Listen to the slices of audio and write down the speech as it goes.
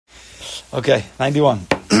Okay, 91.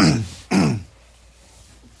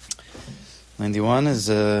 91 is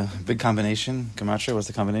a big combination. Gematria, what's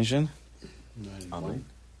the combination? 91.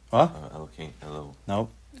 What? Hello. No.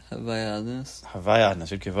 Havayadness.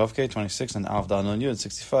 Havayadness. Yud Kevavke, 26, and Alf Dan Nun Yud,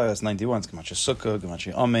 65. That's 91. It's Gematria Sukkah,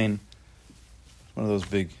 Gematria Amen. One of those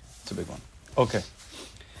big, it's a big one. Okay.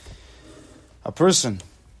 A person.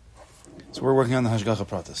 So we're working on the Hashgacha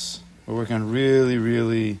Pratis. We're working on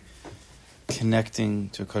really connecting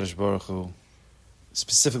to Kadosh Baruch Hu,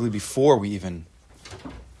 specifically before we even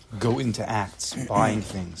go into acts, buying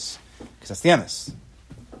things. Because that's the emes.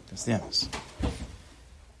 That's the emes.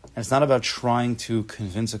 And it's not about trying to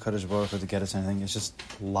convince a Kadosh Baruch Hu to get us anything. It's just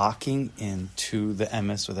locking into the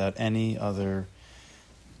emes without any other...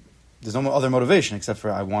 There's no other motivation except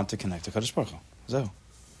for I want to connect to Kadosh Baruch Hu. So,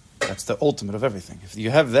 that's the ultimate of everything. If you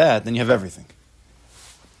have that, then you have everything.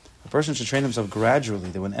 A person should train himself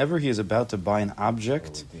gradually that whenever he is about to buy an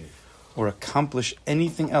object or accomplish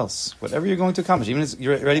anything else, whatever you're going to accomplish, even if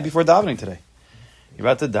you're ready before davening today, you're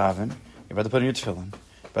about to daven, you're about to put on your tefillin,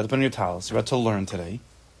 you're about to put on your talis, you're about to learn today,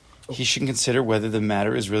 he should consider whether the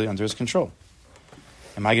matter is really under his control.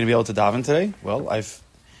 Am I going to be able to daven today? Well,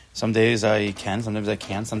 some days I can, sometimes I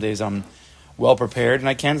can't, some days I'm well prepared and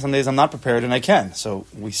I can, some days I'm not prepared and I can. So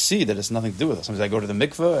we see that it's nothing to do with it. Sometimes I go to the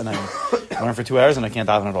mikveh and I learn for 2 hours and I can't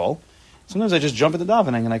daven at all. Sometimes I just jump into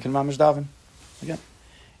davening and I can mamish daven. Again,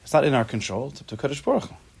 it's not in our control. It's up to Kadosh Baruch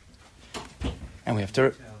Hu. And we have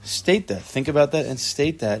to state that, think about that, and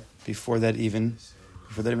state that before that even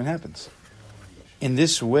happens. In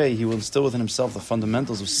this way, he will instill within himself the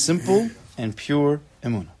fundamentals of simple and pure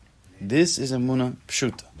emunah. This is emunah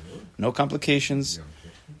pshuta. No complications,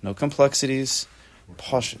 no complexities,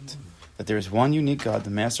 pashut. That there is one unique God, the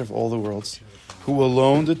master of all the worlds, who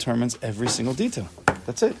alone determines every single detail.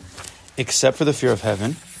 That's it. Except for the fear of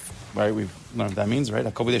heaven. Right, we've learned what that means, right?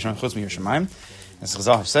 As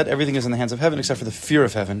Chazal have said, everything is in the hands of heaven except for the fear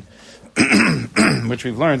of heaven, which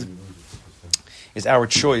we've learned is our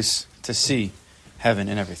choice to see heaven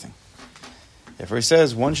in everything. Therefore he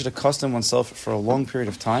says, one should accustom oneself for a long period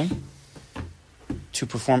of time to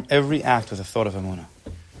perform every act with a thought of emunah.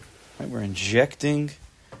 Right? We're injecting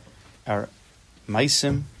our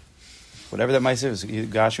maisim, whatever that maisim is,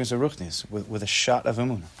 gashmis or ruchnis, with a shot of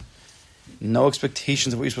emunah. No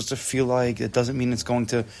expectations of what you're supposed to feel like. It doesn't mean it's going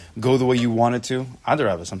to go the way you want it to.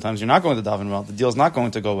 Adarabah, sometimes you're not going to daven well. The deal's not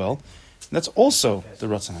going to go well. That's also the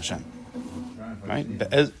Ratzon Hashem. Right?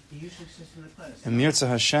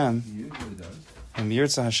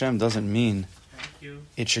 Emirza Hashem doesn't mean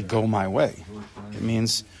it should go my way. It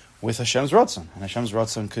means with Hashem's Ratzon. And Hashem's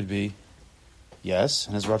Ratzon could be yes,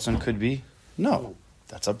 and his Ratzon could be no.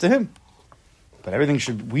 That's up to him. But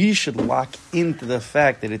we should lock into the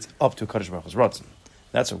fact that it's up to Kadosh Baruch Hu's Ratzon.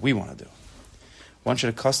 That's what we want to do. One should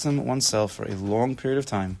accustom oneself for a long period of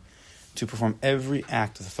time to perform every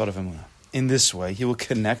act with the thought of emunah. In this way, he will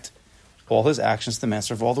connect all his actions to the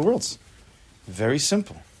master of all the worlds. Very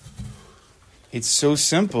simple. It's so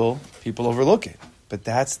simple, people overlook it. But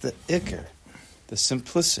that's the ikar, the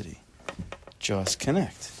simplicity. Just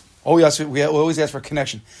connect. We always ask for a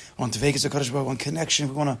connection. I want to Vegas to Kadosh Baruch Hu, want connection.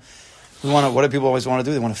 We want to. What do people always want to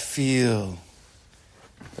do? They want to feel.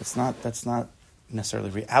 That's not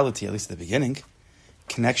necessarily reality, at least at the beginning.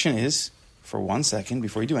 Connection is, for 1 second,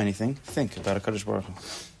 before you do anything, think about a Kadosh Baruch Hu.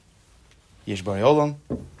 Yesh Bari Olam,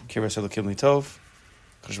 Kiras Elokim Li Tov.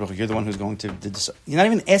 Kadosh Baruch Hu, you're the one who's going to decide. You're not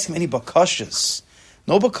even asking any bakashas.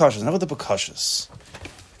 No bakashas, not with the bakashas.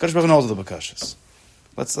 Kadosh Baruch Hu knows the bakashas.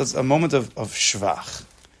 Let's a moment of shvach.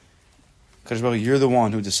 Kadosh Baruch Hu, you're the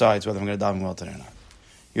one who decides whether I'm going to daven well today or not.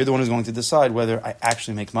 You're the one who's going to decide whether I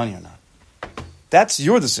actually make money or not. That's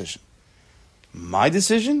your decision. My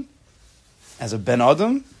decision, as a Ben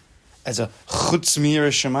Adam, as a chutz mir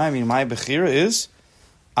shemayim, my bechira is,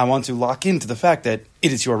 I want to lock into the fact that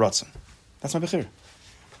it is your ratzon. That's my bechira.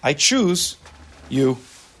 I choose you.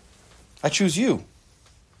 I choose you.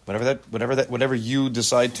 Whatever you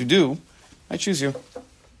decide to do, I choose you.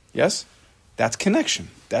 Yes? That's connection.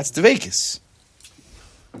 That's dveikis.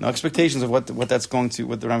 No expectations of what that's going to,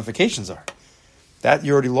 what the ramifications are. That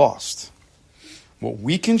you already lost. What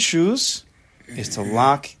we can choose is to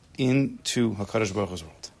lock into HaKadosh Baruch Hu's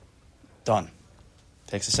world. Done.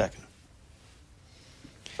 Takes a second.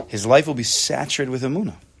 His life will be saturated with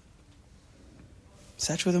emunah.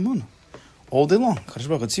 Saturated with emunah. All day long. HaKadosh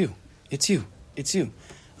Baruch Hu, it's you. It's you. It's you.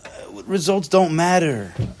 Results don't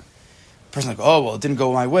matter. Person like, it didn't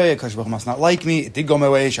go my way. HaKadosh Baruch Hu must not like me. It did go my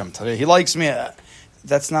way. Today he likes me.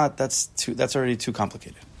 That's already too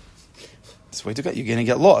complicated. That's way too good. You're going to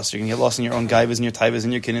get lost. You're going to get lost in your own gaivas and your taivas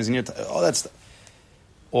and your kinnas and all that stuff.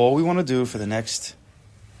 All we want to do for the next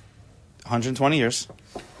 120 years,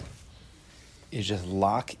 is just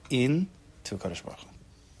lock in to Kadosh Baruch Hu.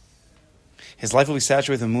 His life will be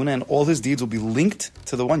saturated with Emunah, and all his deeds will be linked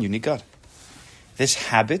to the one unique God. This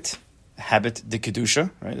habit, the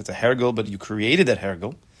Kedusha, right? It's a hergel, but you created that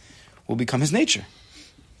hergel, will become his nature,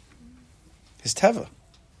 his teva.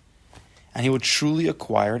 And he will truly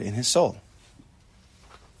acquire it in his soul.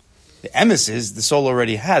 The emes is, the soul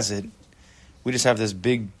already has it. We just have this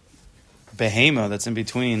big behemoth that's in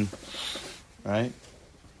between, right?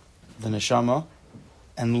 The neshama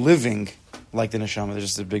and living like the neshama. There's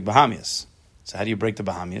just a big bahamias. So how do you break the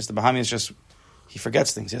bahamias? The bahamias just, he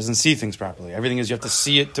forgets things. He doesn't see things properly. Everything is you have to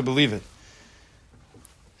see it to believe it.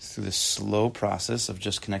 Through this slow process of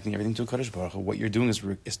just connecting everything to a Kadosh Baruch Hu, what you're doing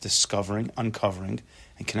is discovering, uncovering,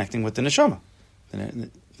 and connecting with the neshama, the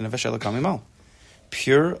nefesh elokam imal.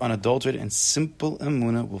 Pure, unadulterated, and simple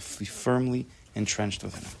emunah will be firmly entrenched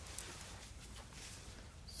within him.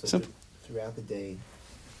 So Simple. Throughout the day,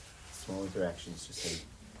 small interactions,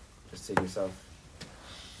 just say to yourself,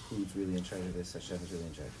 who's really in charge of this? Hashem is really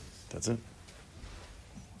in charge of this. That's it.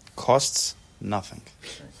 Costs nothing.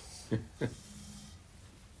 Right.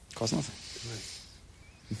 Costs nothing.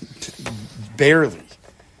 Barely.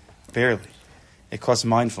 It costs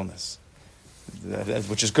mindfulness,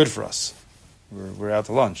 which is good for us. We're out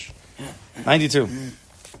to lunch. 92.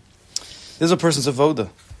 This is a person's avoda.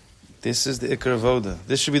 This is the ikar avoda.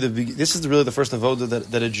 This should be this is really the first avoda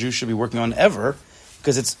that a Jew should be working on ever,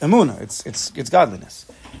 because it's emunah. It's godliness.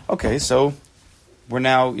 Okay, so we're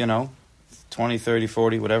now 20, 30,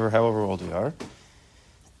 40, whatever, however old we are,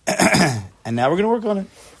 and now we're going to work on it.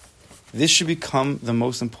 This should become the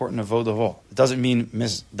most important avoda of all. It doesn't mean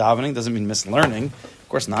mis-davening, doesn't mean mis-learning. Of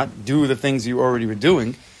course not. Do the things you already were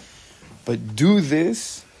doing. But do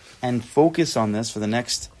this and focus on this for the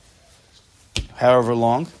next however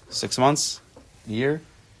long, 6 months, a year,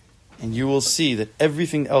 and you will see that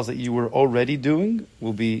everything else that you were already doing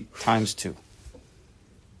will be times 2.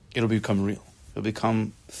 It'll become real. It'll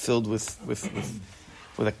become filled with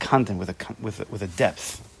a content, with a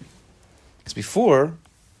depth. Because before,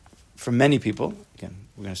 for many people, again,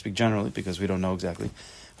 we're going to speak generally because we don't know exactly,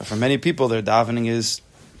 but for many people, their davening is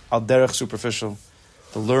al derech, superficial.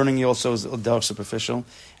 The learning also is al derech, superficial.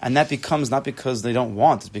 And that becomes not because they don't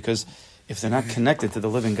want, it's because if they're not connected to the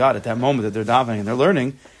living God at that moment that they're davening and they're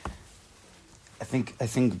learning, I think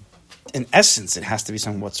in essence it has to be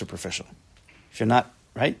somewhat superficial. If you're not,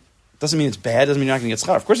 right? Doesn't mean it's bad, doesn't mean you're not going to get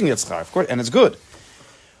schar. Of course you can get schar, of course, and it's good.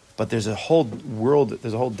 But there's a whole world,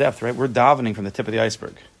 there's a whole depth, right? We're davening from the tip of the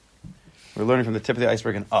iceberg. We're learning from the tip of the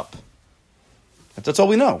iceberg and up. That's all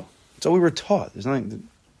we know. That's all we were taught. There's nothing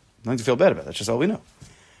to feel bad about. That's just all we know.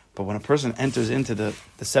 But when a person enters into the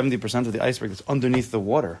 70% of the iceberg that's underneath the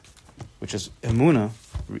water, which is emunah,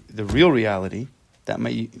 the real reality,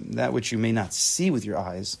 that which you may not see with your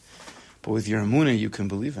eyes, but with your emunah you can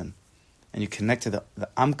believe in, and you connect to the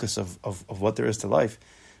amkus of what there is to life.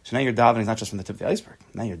 So now your davening is not just from the tip of the iceberg.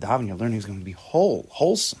 Now your davening, your learning is going to be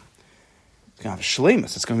wholesome. It's going to have a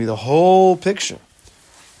shleimus. It's going to be the whole picture.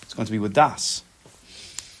 It's going to be with das.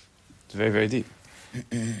 It's very, very deep.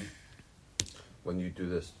 When you do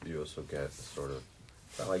this, you also get sort of,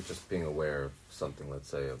 not like just being aware of something, let's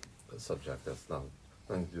say a subject that's nothing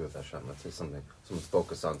to do with Hashem. Let's say someone's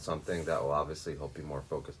focused on something that will obviously help you more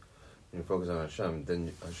focused. When you focus on Hashem,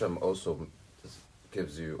 then Hashem also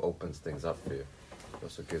opens things up for you. It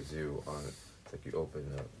also gives you it's like you open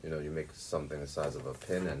you make something the size of a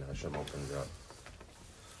pin and Hashem opens it up.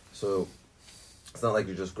 So it's not like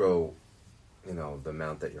you just grow, the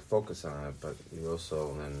amount that you're focused on it, but you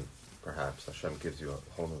also then perhaps Hashem gives you a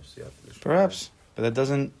whole new siyat. Perhaps, but that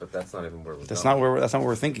doesn't. But that's not even where we're. That's not what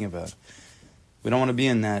we're thinking about. We don't want to be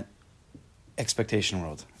in that expectation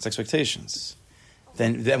world. It's expectations.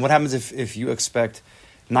 Then what happens if you expect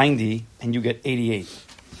 90 and you get 88?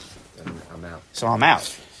 Then I'm out. So I'm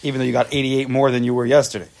out, even though you got 88 more than you were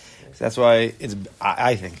yesterday. So that's why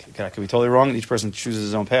I think, I could be totally wrong, each person chooses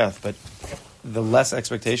his own path, but the less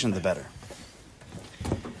expectation, the better.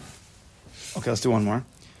 Okay, let's do one more.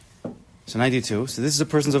 So 92. So this is a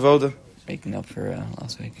person's avoda. Making up for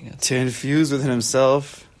last week, I guess. To infuse within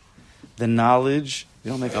himself the knowledge.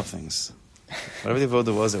 We don't make up things. Whatever the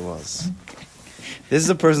avoda was, it was. This is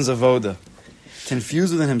a person's avoda. To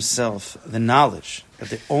infuse within himself the knowledge that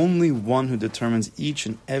the only one who determines each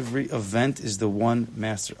and every event is the one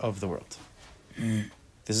master of the world.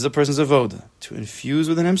 This is a person's avoda. To infuse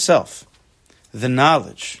within himself the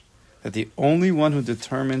knowledge that the only one who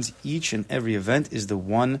determines each and every event is the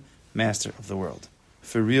one master of the world.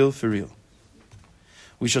 For real, for real.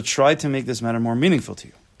 We shall try to make this matter more meaningful to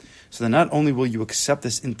you, so that not only will you accept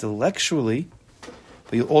this intellectually,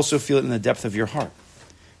 but you'll also feel it in the depth of your heart.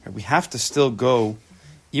 Right? We have to still go,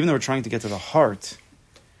 even though we're trying to get to the heart,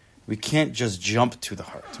 we can't just jump to the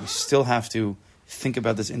heart. We still have to think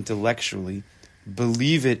about this intellectually,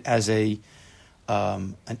 believe it as an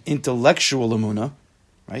intellectual emunah,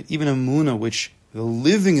 right? Even emunah, which the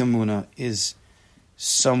living emunah is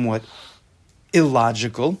somewhat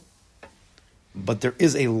illogical, but there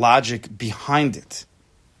is a logic behind it.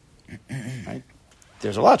 Right?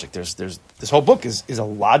 There's a logic. There's this whole book is a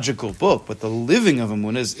logical book, but the living of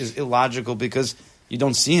emunah is illogical because you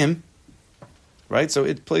don't see him. Right? So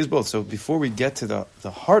it plays both. So before we get to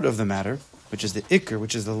the heart of the matter, which is the ikr,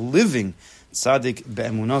 which is the living tzaddik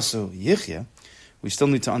be'emunaso yichya, we still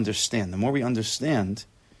need to understand. The more we understand,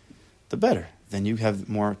 the better. Then you have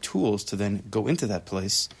more tools to then go into that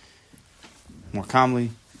place more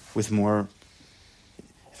calmly, with more...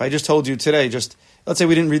 If I just told you today, let's say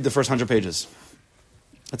we didn't read the first 100 pages.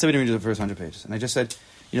 Let's say we didn't read the first 100 pages. And I just said,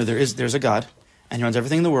 there's a God, and he runs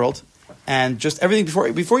everything in the world, and just everything,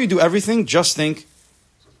 before you do everything, just think,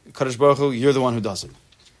 Kadosh Baruch Hu, you're the one who does it.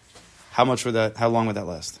 How long would that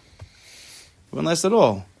last? It wouldn't last at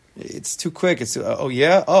all. It's too quick. It's too,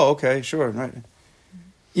 okay, sure. Right.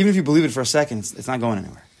 Even if you believe it for a second, it's not going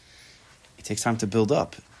anywhere. It takes time to build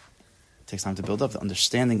up. The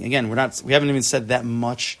understanding. Again, we haven't even said that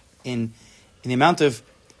much in the amount of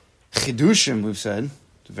chidushim we've said.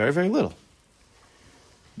 It's very, very little.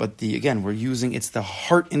 But we're using, it's the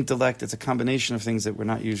heart intellect. It's a combination of things that we're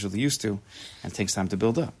not usually used to, and it takes time to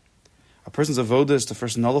build up. A person's avoda is to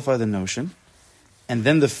first nullify the notion, and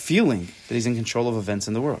then the feeling that he's in control of events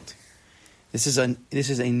in the world. This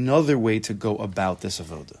is another way to go about this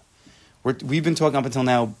avoda. We've been talking up until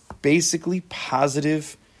now, basically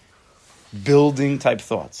positive, building type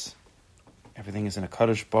thoughts. Everything is in a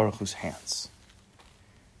Kadosh Baruch Hu's hands.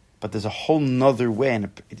 But there's a whole nother way, and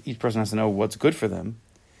each person has to know what's good for them,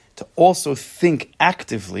 to also think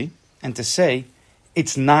actively and to say,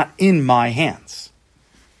 it's not in my hands.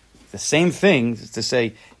 The same thing is to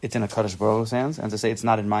say it's in a Kadosh Baruch Hu's hands and to say it's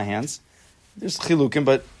not in my hands. There's chilukim,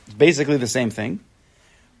 but it's basically the same thing.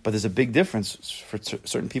 But there's a big difference for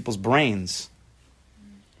certain people's brains.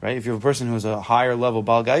 Right? If you have a person who is a higher level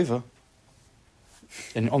Baal Gaiva,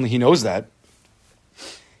 and only he knows that,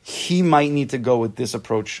 he might need to go with this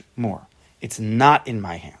approach more. It's not in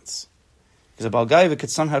my hands. Because a Baal Gaiva could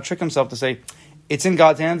somehow trick himself to say, it's in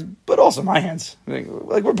God's hands, but also my hands.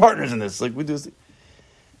 Like we're partners in this. Like we do this.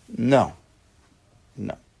 No.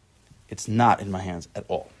 It's not in my hands at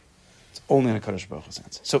all. It's only in a Kadosh Baruch Hu's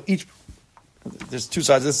hands. So there's two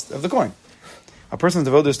sides of the coin. A person's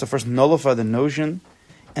devoted is to first nullify the notion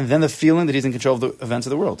and then the feeling that he's in control of the events of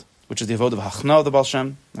the world, which is the avodah of Hachna of the Baal Shem.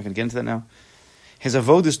 I'm not going to get into that now. His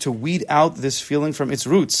avodah is to weed out this feeling from its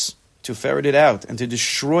roots, to ferret it out, and to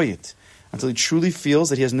destroy it until he truly feels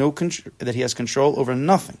that he has control over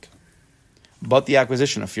nothing but the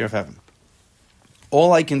acquisition of fear of heaven.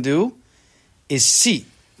 All I can do is see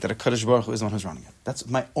that a Kadosh Baruch Hu is the one who's running it. That's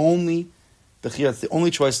my only bechira. It's the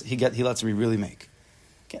only choice he lets me really make.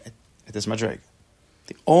 At this madrega.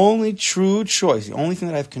 The only true choice, the only thing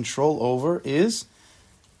that I have control over is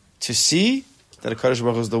to see that a Kadosh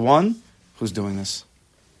Baruch Hu is the one who's doing this.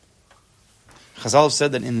 Chazal have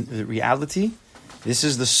said that in reality, this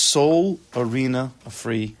is the sole arena of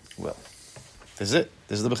free will. This is it.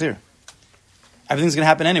 This is the bechira. Everything's going to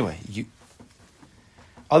happen anyway.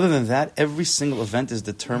 Other than that, every single event is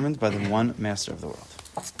determined by the one master of the world.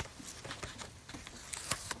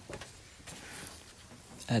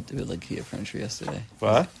 I had to build IKEA furniture yesterday.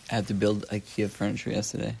 What? I had to build IKEA furniture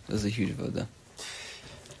yesterday. It was a huge voda.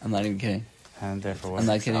 I'm not even kidding. And therefore, I'm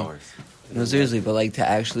not kidding. Hours. No, seriously, but to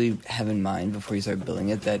actually have in mind before you start building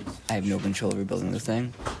it that I have no control over building this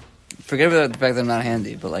thing. Forget about the fact that I'm not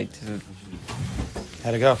handy, but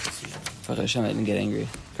how'd it go? Baruch Hashem, I didn't get angry.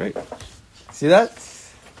 Great. See that?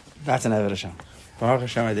 That's an Eved Hashem. Baruch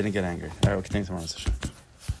Hashem, I didn't get angry. All right, we'll continue tomorrow's session.